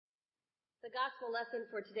The gospel lesson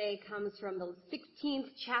for today comes from the 16th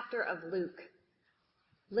chapter of Luke.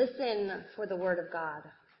 Listen for the word of God.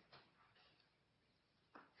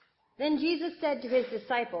 Then Jesus said to his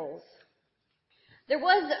disciples, "There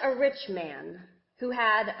was a rich man who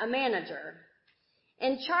had a manager,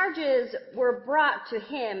 and charges were brought to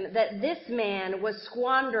him that this man was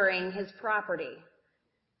squandering his property.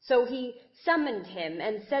 So he summoned him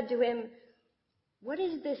and said to him, 'What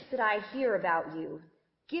is this that I hear about you?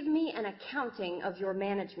 Give me an accounting of your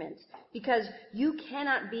management, because you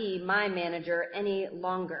cannot be my manager any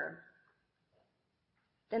longer.'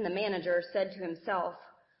 Then the manager said to himself,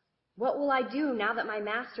 'What will I do now that my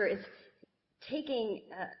master is taking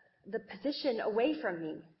the position away from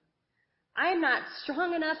me? I am not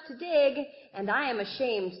strong enough to dig, and I am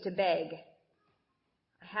ashamed to beg.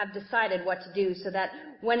 I have decided what to do so that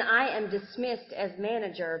when I am dismissed as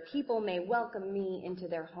manager, people may welcome me into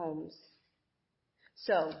their homes.'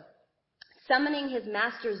 So, summoning his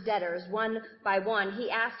master's debtors one by one, he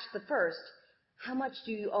asked the first, 'How much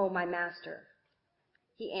do you owe my master?'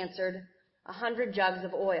 He answered, 100 jugs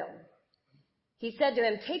of oil. He said to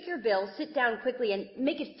him, 'Take your bill, sit down quickly, and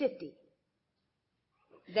make it 50.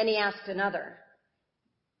 Then he asked another,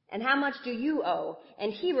 'And how much do you owe?'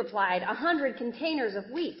 And he replied, 100 containers of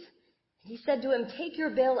wheat. He said to him, 'Take your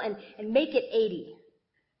bill and make it 80.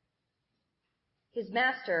 His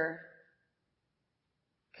master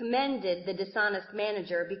commended the dishonest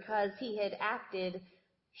manager because he had acted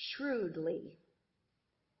shrewdly.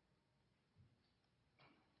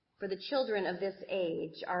 For the children of this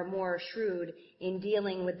age are more shrewd in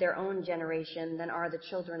dealing with their own generation than are the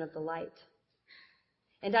children of the light.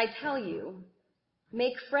 And I tell you,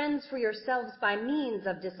 make friends for yourselves by means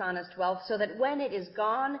of dishonest wealth, so that when it is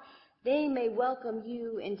gone, they may welcome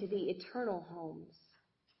you into the eternal homes.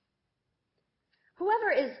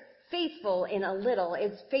 Whoever is faithful in a little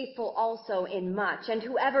is faithful also in much, and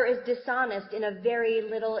whoever is dishonest in a very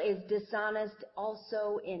little is dishonest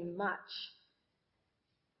also in much.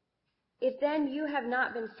 If then you have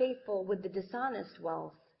not been faithful with the dishonest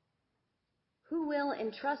wealth, who will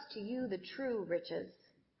entrust to you the true riches?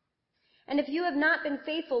 And if you have not been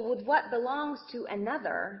faithful with what belongs to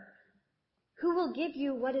another, who will give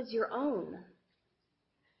you what is your own?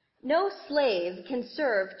 No slave can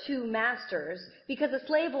serve two masters, because a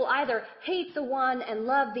slave will either hate the one and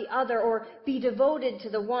love the other, or be devoted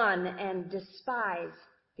to the one and despise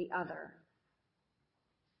the other.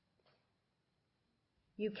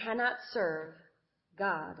 You cannot serve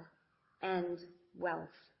God and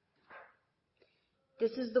wealth."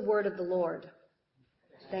 This is the word of the Lord.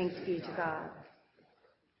 Thanks be to God.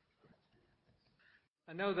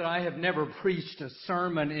 I know that I have never preached a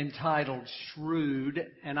sermon entitled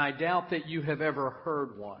Shrewd, and I doubt that you have ever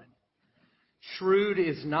heard one. Shrewd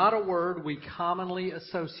is not a word we commonly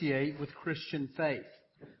associate with Christian faith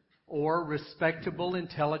or respectable,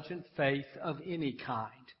 intelligent faith of any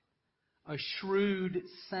kind. A shrewd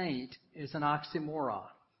saint is an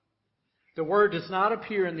oxymoron. The word does not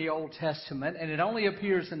appear in the Old Testament, and it only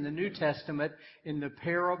appears in the New Testament in the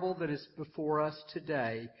parable that is before us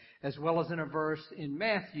today, as well as in a verse in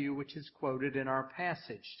Matthew, which is quoted in our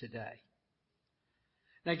passage today.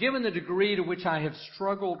 Now, given the degree to which I have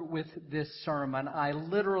struggled with this sermon, I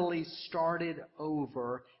literally started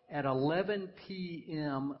over at 11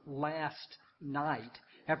 p.m. last night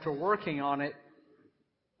after working on it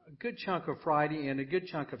a good chunk of Friday and a good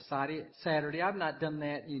chunk of Saturday. I've not done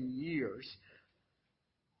that in years.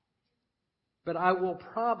 But I will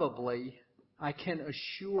probably, I can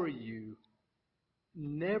assure you,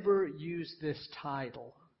 never use this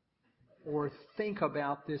title or think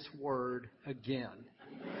about this word again.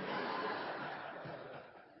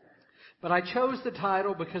 But I chose the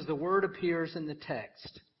title because the word appears in the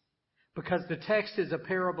text. Because the text is a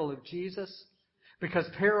parable of Jesus. Because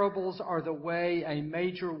parables are a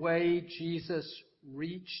major way Jesus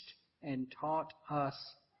reached and taught us.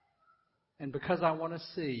 And because I want to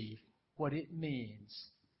see what it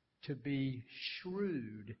means to be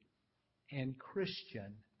shrewd and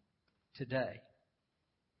Christian today.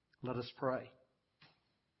 Let us pray.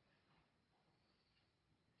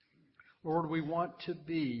 Lord, we want to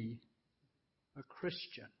be a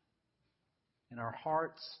Christian in our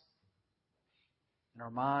hearts, in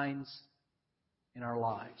our minds, in our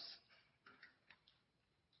lives.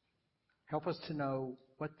 Help us to know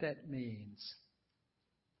what that means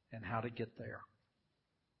and how to get there.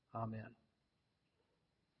 Amen.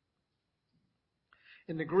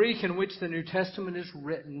 In the Greek in which the New Testament is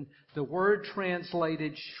written, the word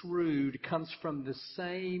translated shrewd comes from the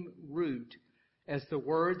same root as the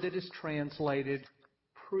word that is translated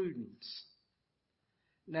prudence.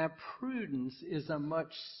 Now, prudence is a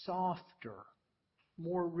much softer,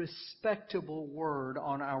 more respectable word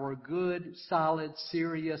on our good, solid,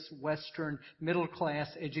 serious, Western, middle-class,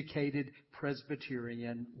 educated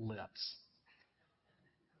Presbyterian lips.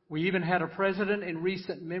 We even had a president in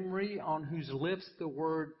recent memory on whose lips the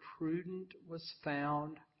word prudent was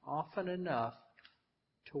found often enough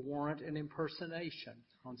to warrant an impersonation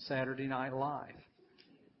on Saturday Night Live.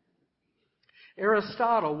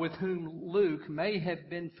 Aristotle, with whom Luke may have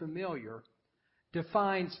been familiar,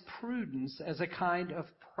 defines prudence as a kind of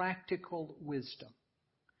practical wisdom.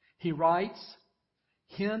 He writes,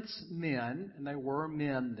 hence men, and they were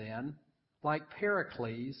men then, like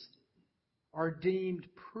Pericles, are deemed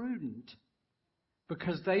prudent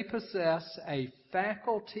because they possess a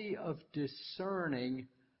faculty of discerning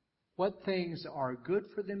what things are good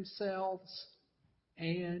for themselves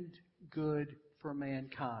and good for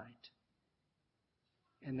mankind.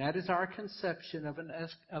 And that is our conception of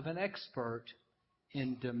an expert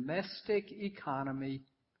in domestic economy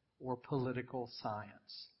or political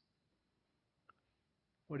science.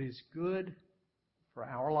 What is good for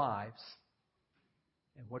our lives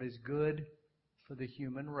and what is good for the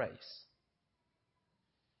human race.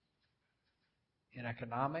 In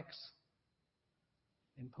economics,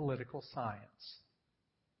 in political science,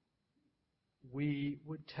 we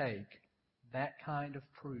would take that kind of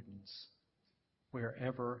prudence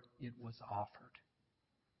wherever it was offered.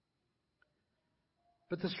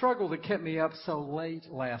 But the struggle that kept me up so late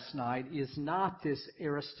last night is not this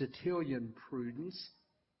Aristotelian prudence,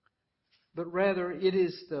 but rather it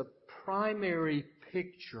is the primary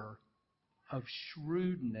picture of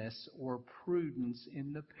shrewdness or prudence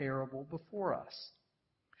in the parable before us.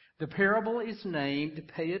 The parable is named,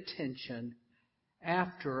 pay attention,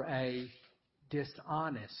 after a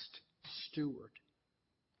dishonest steward.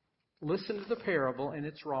 Listen to the parable in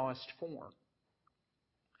its rawest form.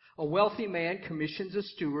 A wealthy man commissions a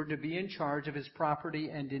steward to be in charge of his property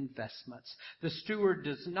and investments. The steward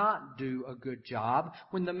does not do a good job.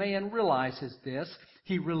 When the man realizes this,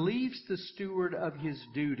 he relieves the steward of his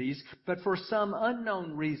duties, but for some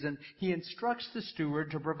unknown reason, he instructs the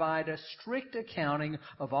steward to provide a strict accounting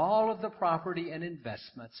of all of the property and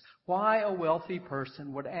investments. Why a wealthy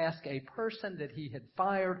person would ask a person that he had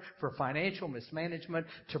fired for financial mismanagement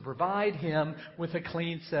to provide him with a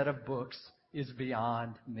clean set of books is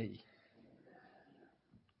beyond me.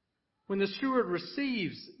 When the steward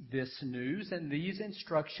receives this news and these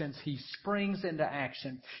instructions, he springs into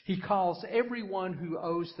action. He calls everyone who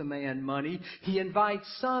owes the man money. He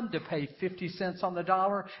invites some to pay 50 cents on the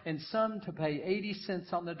dollar and some to pay 80 cents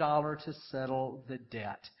on the dollar to settle the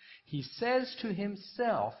debt. He says to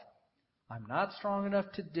himself, I'm not strong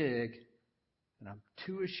enough to dig, and I'm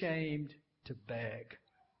too ashamed to beg.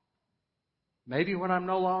 Maybe when I'm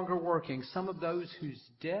no longer working, some of those whose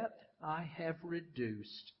debt I have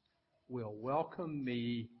reduced will welcome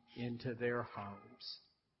me into their homes.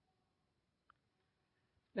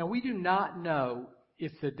 Now, we do not know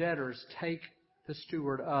if the debtors take the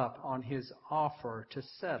steward up on his offer to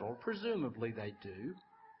settle. Presumably they do.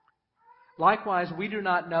 Likewise, we do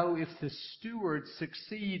not know if the steward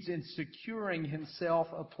succeeds in securing himself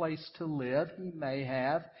a place to live. He may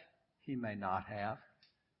have, he may not have.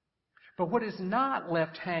 But what is not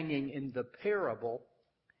left hanging in the parable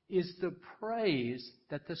is the praise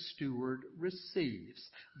that the steward receives.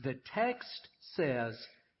 The text says,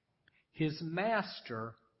 his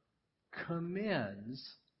master commends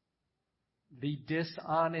the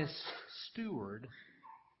dishonest steward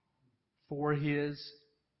for his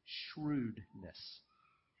shrewdness.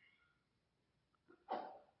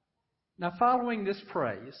 Now, following this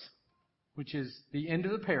praise, which is the end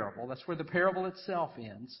of the parable, that's where the parable itself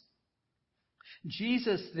ends,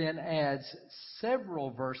 Jesus then adds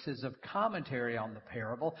several verses of commentary on the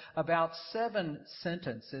parable, about 7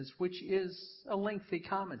 sentences, which is a lengthy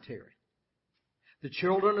commentary. The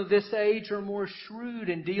children of this age are more shrewd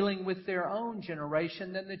in dealing with their own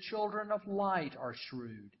generation than the children of light are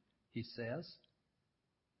shrewd, he says.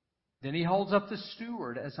 Then he holds up the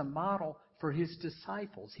steward as a model for his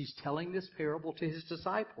disciples. He's telling this parable to his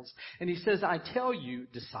disciples. And he says, I tell you,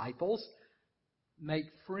 disciples, make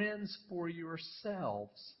friends for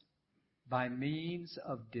yourselves by means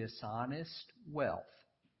of dishonest wealth,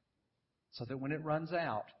 so that when it runs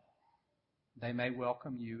out, they may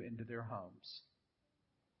welcome you into their homes.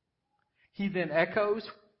 He then echoes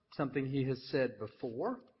something he has said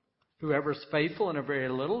before. Whoever is faithful in a very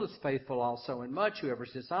little is faithful also in much. Whoever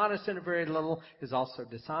is dishonest in a very little is also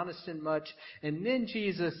dishonest in much. And then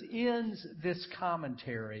Jesus ends this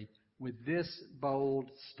commentary with this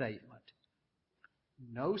bold statement.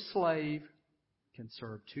 No slave can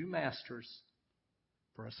serve 2 masters,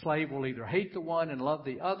 For a slave will either hate the one and love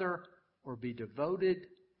the other, or be devoted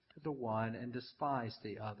to the one and despise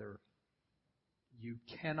the other. You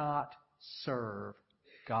cannot serve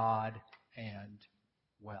God and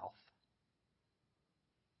wealth.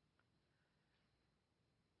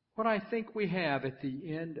 What I think we have at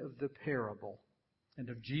the end of the parable and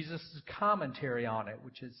of Jesus' commentary on it,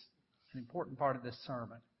 which is an important part of this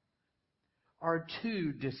sermon, are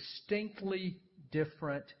two distinctly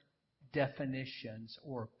different definitions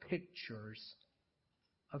or pictures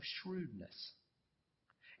of shrewdness.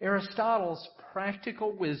 Aristotle's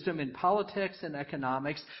practical wisdom in politics and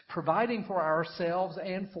economics, providing for ourselves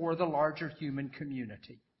and for the larger human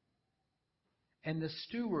community. And the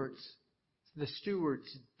steward's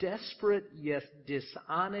desperate yet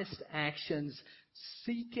dishonest actions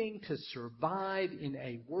seeking to survive in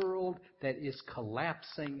a world that is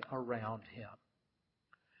collapsing around him.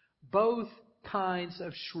 Both kinds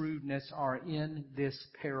of shrewdness are in this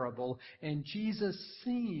parable, and Jesus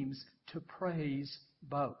seems to praise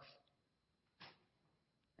both.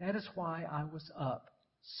 That is why I was up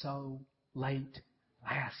so late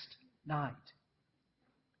last night.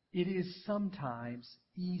 It is sometimes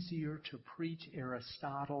easier to preach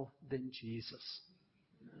Aristotle than Jesus.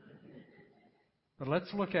 But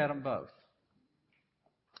let's look at them both.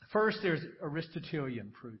 First, there's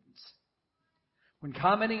Aristotelian prudence. When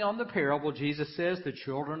commenting on the parable, Jesus says the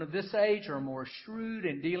children of this age are more shrewd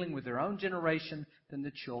in dealing with their own generation than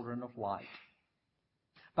the children of light.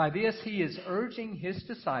 By this, he is urging his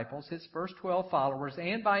disciples, his first 12 followers,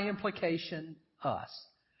 and by implication us,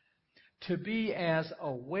 to be as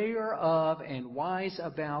aware of and wise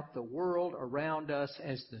about the world around us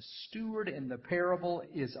as the steward in the parable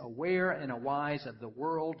is aware and wise of the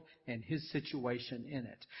world and his situation in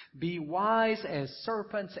it. Be wise as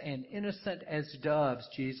serpents and innocent as doves,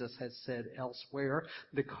 Jesus has said elsewhere.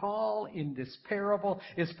 The call in this parable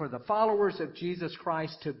is for the followers of Jesus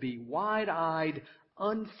Christ to be wide-eyed,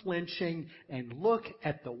 unflinching, and look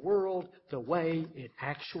at the world the way it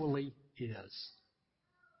actually is.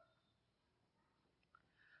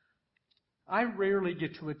 I rarely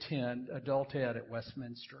get to attend adult ed at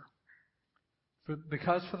Westminster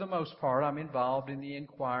because for the most part I'm involved in the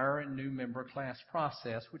Inquirer and new member class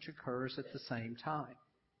process, which occurs at the same time.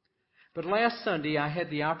 But last Sunday I had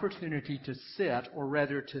the opportunity to sit, or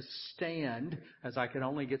rather to stand, as I could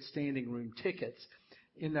only get standing room tickets,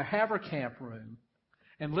 in the Haverkamp room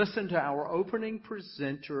and listen to our opening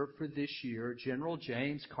presenter for this year, General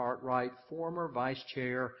James Cartwright, former Vice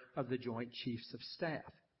Chair of the Joint Chiefs of Staff.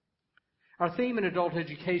 Our theme in adult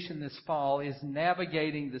education this fall is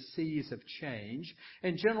navigating the seas of change,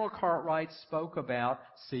 and General Cartwright spoke about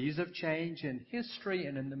seas of change in history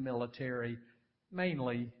and in the military,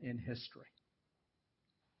 mainly in history.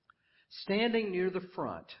 Standing near the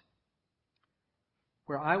front,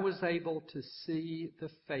 where I was able to see the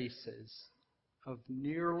faces of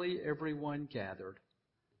nearly everyone gathered,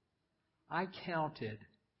 I counted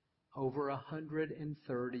over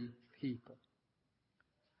 130 people.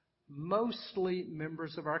 Mostly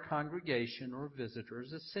members of our congregation or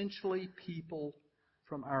visitors, essentially people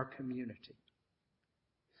from our community.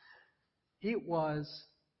 It was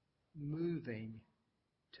moving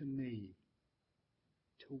to me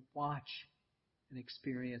to watch and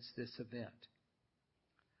experience this event.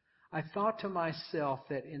 I thought to myself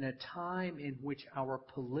that in a time in which our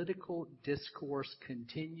political discourse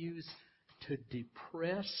continues to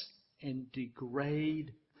depress and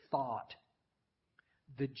degrade thought,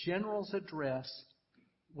 the General's address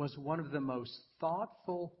was one of the most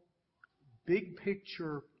thoughtful,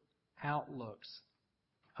 big-picture outlooks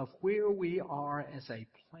of where we are as a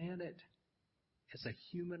planet, as a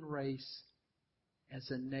human race,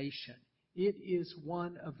 as a nation. It is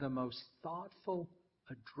one of the most thoughtful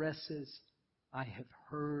addresses I have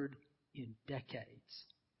heard in decades.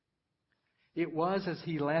 It was, as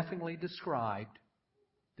he laughingly described,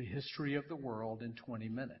 the history of the world in 20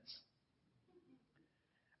 minutes.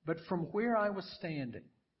 But from where I was standing,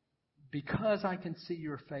 because I can see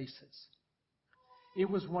your faces, it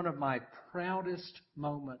was one of my proudest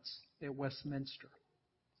moments at Westminster.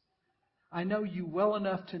 I know you well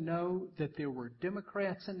enough to know that there were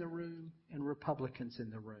Democrats in the room and Republicans in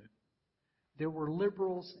the room. There were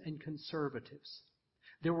liberals and conservatives.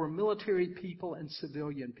 There were military people and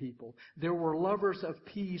civilian people. There were lovers of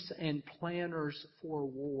peace and planners for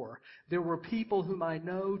war. There were people whom I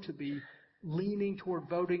know to be leaning toward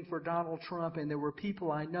voting for Donald Trump, and there were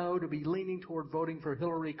people I know to be leaning toward voting for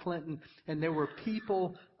Hillary Clinton, and there were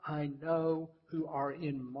people I know who are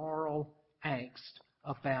in moral angst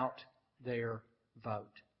about their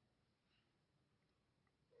vote.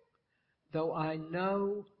 Though I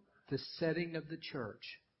know the setting of the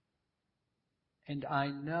church. And I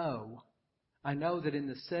know that in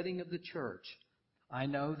the setting of the church, I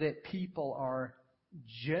know that people are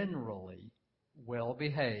generally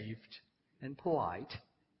well-behaved and polite.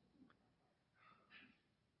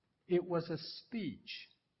 It was a speech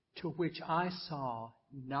to which I saw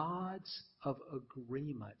nods of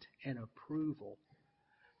agreement and approval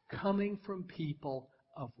coming from people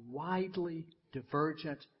of widely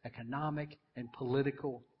divergent economic and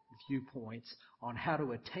political viewpoints on how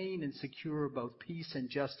to attain and secure both peace and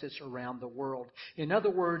justice around the world. In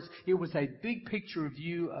other words, it was a big picture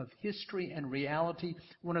view of history and reality,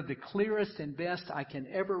 one of the clearest and best I can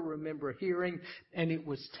ever remember hearing, and it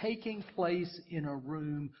was taking place in a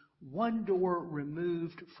room one door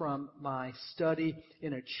removed from my study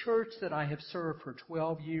in a church that I have served for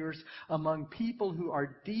 12 years, among people who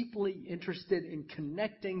are deeply interested in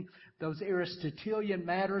connecting those Aristotelian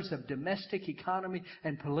matters of domestic economy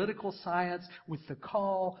and political science with the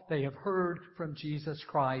call they have heard from Jesus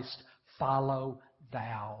Christ, "Follow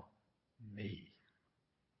thou me."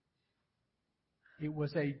 It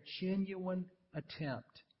was a genuine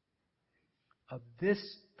attempt of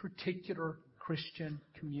this particular Christian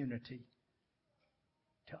community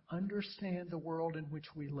to understand the world in which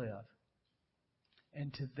we live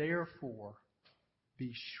and to therefore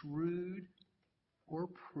be shrewd or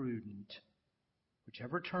prudent,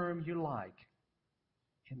 whichever term you like,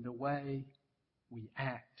 in the way we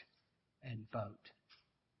act and vote.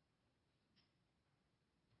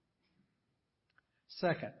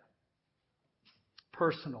 Second,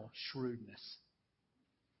 personal shrewdness.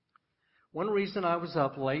 One reason I was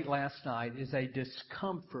up late last night is a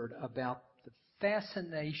discomfort about the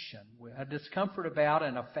fascination, a discomfort about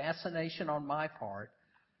and a fascination on my part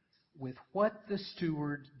with what the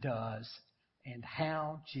steward does and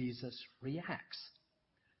how Jesus reacts.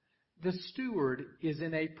 The steward is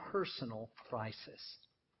in a personal crisis.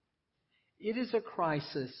 It is a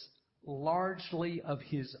crisis largely of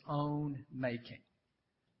his own making.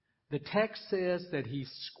 The text says that he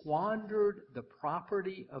squandered the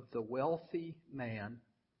property of the wealthy man.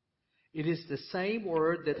 It is the same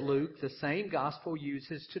word that Luke, the same gospel,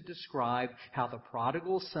 uses to describe how the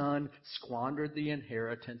prodigal son squandered the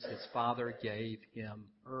inheritance his father gave him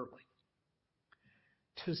early.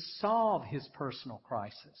 To solve his personal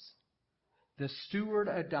crisis, the steward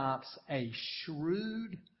adopts a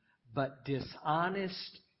shrewd but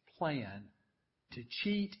dishonest plan to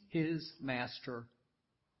cheat his master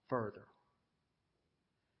further.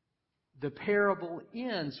 The parable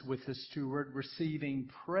ends with the steward receiving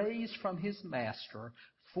praise from his master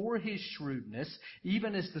for his shrewdness,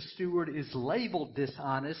 even as the steward is labeled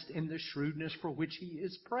dishonest in the shrewdness for which he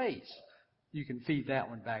is praised. You can feed that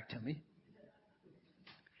one back to me.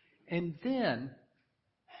 And then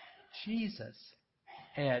Jesus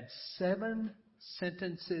adds 7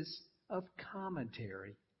 sentences of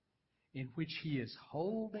commentary in which he is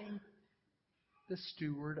holding the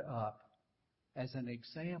steward up as an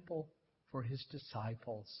example for his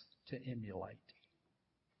disciples to emulate.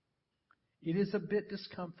 It is a bit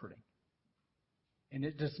discomforting, and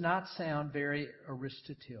it does not sound very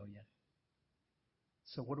Aristotelian.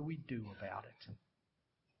 So what do we do about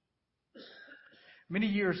it? Many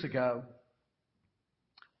years ago,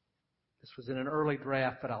 this was in an early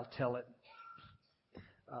draft, but I'll tell it.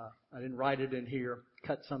 I didn't write it in here,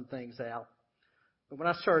 cut some things out. But when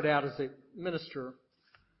I started out as a minister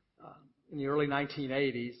in the early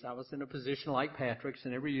 1980s, I was in a position like Patrick's,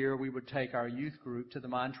 and every year we would take our youth group to the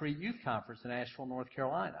Montreat Youth Conference in Asheville, North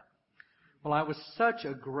Carolina. Well, I was such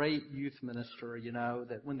a great youth minister,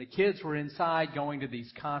 that when the kids were inside going to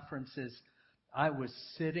these conferences, I was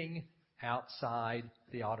sitting outside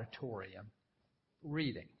the auditorium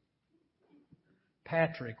reading.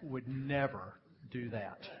 Patrick would never do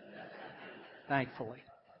that, thankfully.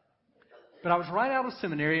 But I was right out of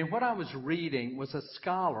seminary, and what I was reading was a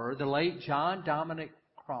scholar, the late John Dominic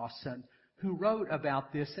Crossan, who wrote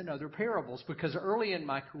about this in other parables, because early in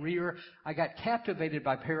my career, I got captivated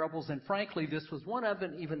by parables, and frankly, this was one of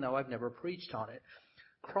them, even though I've never preached on it.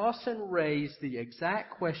 Crossan raised the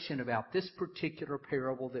exact question about this particular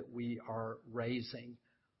parable that we are raising.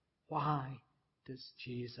 Why does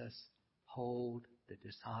Jesus hold the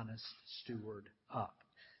dishonest steward up?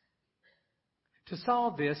 To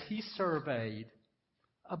solve this, he surveyed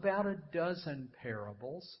about a dozen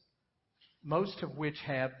parables, most of which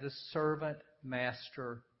have the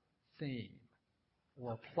servant-master theme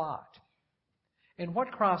or plot. And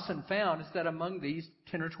what Crossan found is that among these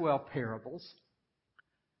 10 or 12 parables,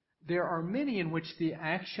 there are many in which the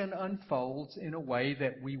action unfolds in a way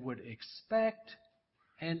that we would expect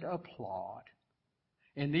and applaud.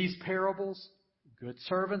 In these parables, Good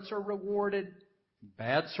servants are rewarded.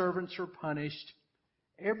 Bad servants are punished.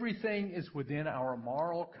 Everything is within our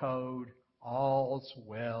moral code. All's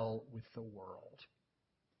well with the world.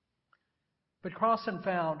 But Crossan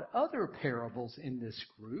found other parables in this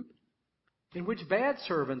group in which bad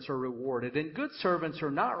servants are rewarded and good servants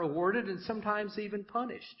are not rewarded and sometimes even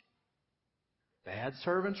punished. Bad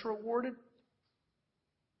servants rewarded,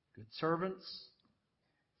 good servants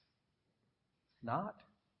not.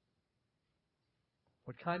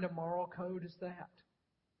 What kind of moral code is that?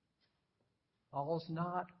 All's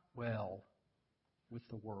not well with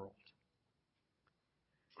the world.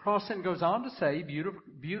 Crossan goes on to say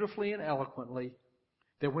beautifully and eloquently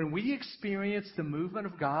that when we experience the movement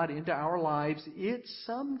of God into our lives, it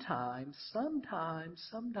sometimes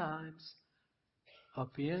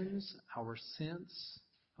upends our sense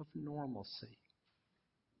of normalcy.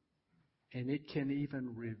 And it can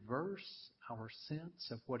even reverse our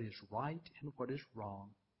sense of what is right and what is wrong.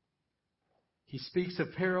 He speaks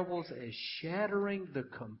of parables as shattering the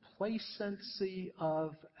complacency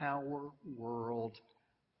of our world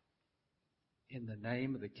in the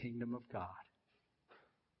name of the kingdom of God.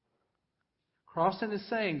 Crossan is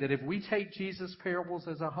saying that if we take Jesus' parables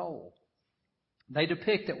as a whole, they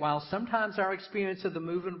depict that while sometimes our experience of the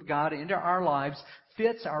movement of God into our lives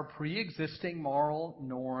fits our pre-existing moral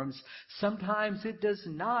norms, sometimes it does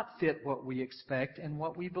not fit what we expect and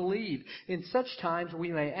what we believe. In such times,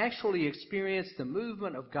 we may actually experience the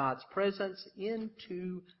movement of God's presence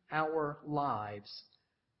into our lives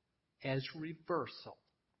as reversal,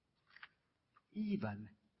 even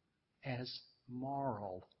as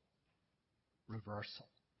moral reversal.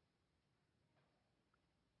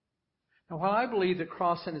 Now, while I believe that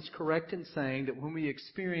Crossan is correct in saying that when we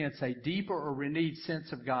experience a deeper or renewed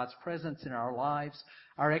sense of God's presence in our lives,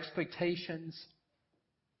 our expectations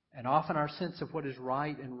and often our sense of what is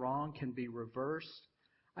right and wrong can be reversed,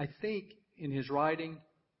 I think in his writing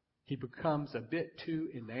he becomes a bit too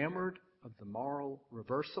enamored of the moral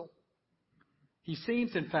reversal. He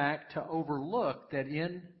seems, in fact, to overlook that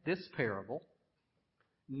in this parable,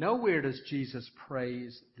 nowhere does Jesus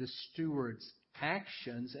praise the steward's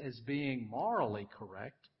actions as being morally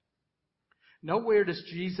correct. Nowhere does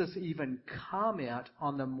Jesus even comment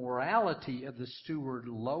on the morality of the steward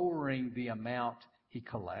lowering the amount he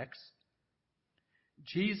collects.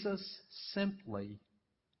 Jesus simply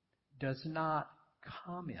does not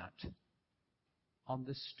comment on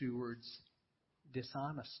the steward's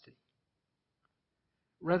dishonesty.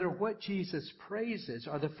 Rather, what Jesus praises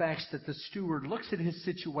are the facts that the steward looks at his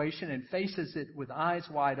situation and faces it with eyes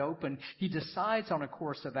wide open. He decides on a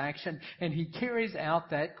course of action, and he carries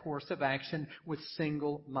out that course of action with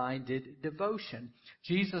single-minded devotion.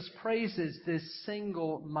 Jesus praises this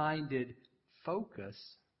single-minded focus,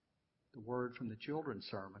 the word from the children's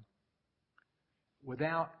sermon,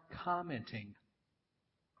 without commenting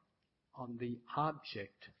on the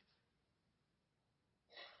object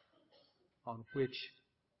on which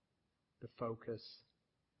the focus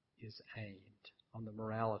is aimed, on the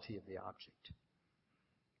morality of the object.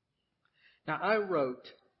 Now, I wrote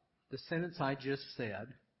the sentence I just said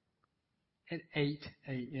at 8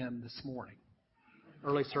 a.m. this morning.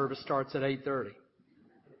 Early service starts at 8:30.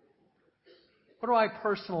 What do I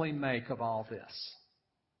personally make of all this?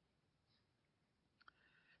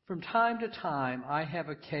 From time to time, I have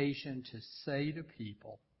occasion to say to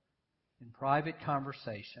people in private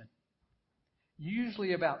conversation,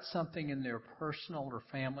 usually about something in their personal or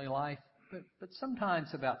family life, but sometimes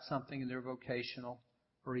about something in their vocational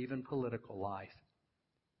or even political life,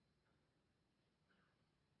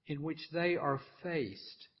 in which they are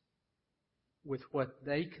faced with what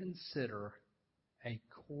they consider a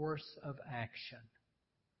course of action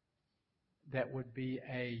that would be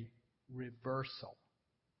a reversal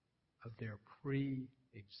of their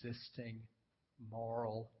pre-existing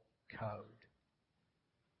moral code.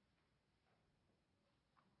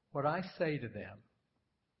 What I say to them,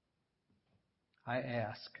 I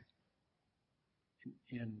ask,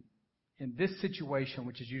 in this situation,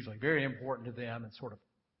 which is usually very important to them and sort of,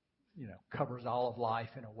 covers all of life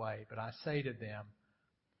in a way, but I say to them,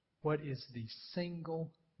 what is the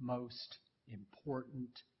single most important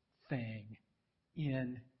thing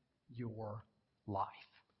in your life?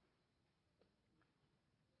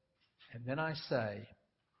 And then I say,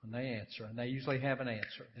 when they answer, and they usually have an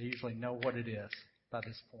answer, they usually know what it is by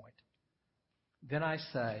this point. Then I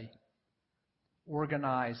say,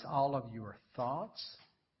 organize all of your thoughts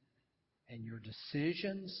and your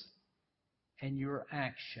decisions and your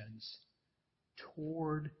actions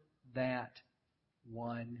toward that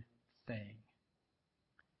one thing.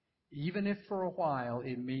 Even if for a while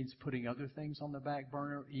it means putting other things on the back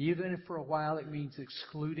burner, even if for a while it means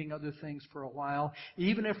excluding other things for a while,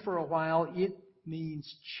 even if for a while it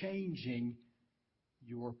means changing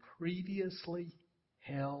your previously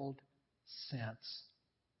held sense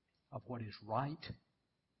of what is right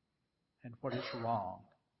and what is wrong.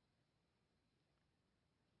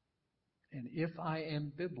 And if I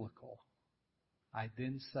am biblical, I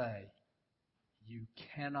then say, you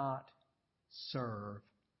cannot serve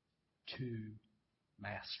two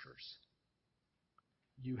masters.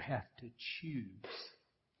 You have to choose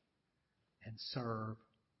and serve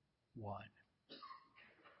one.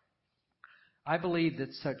 I believe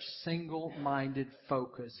that such single-minded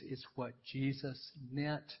focus is what Jesus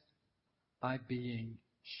meant by being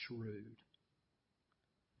shrewd.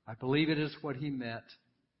 I believe it is what he meant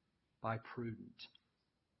by prudent.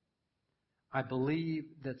 I believe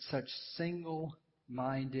that such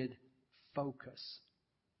single-minded focus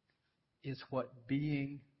is what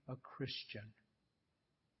being a Christian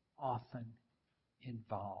often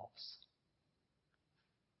involves.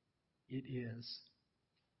 It is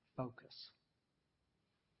focus.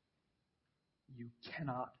 You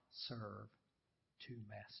cannot serve two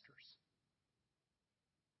masters.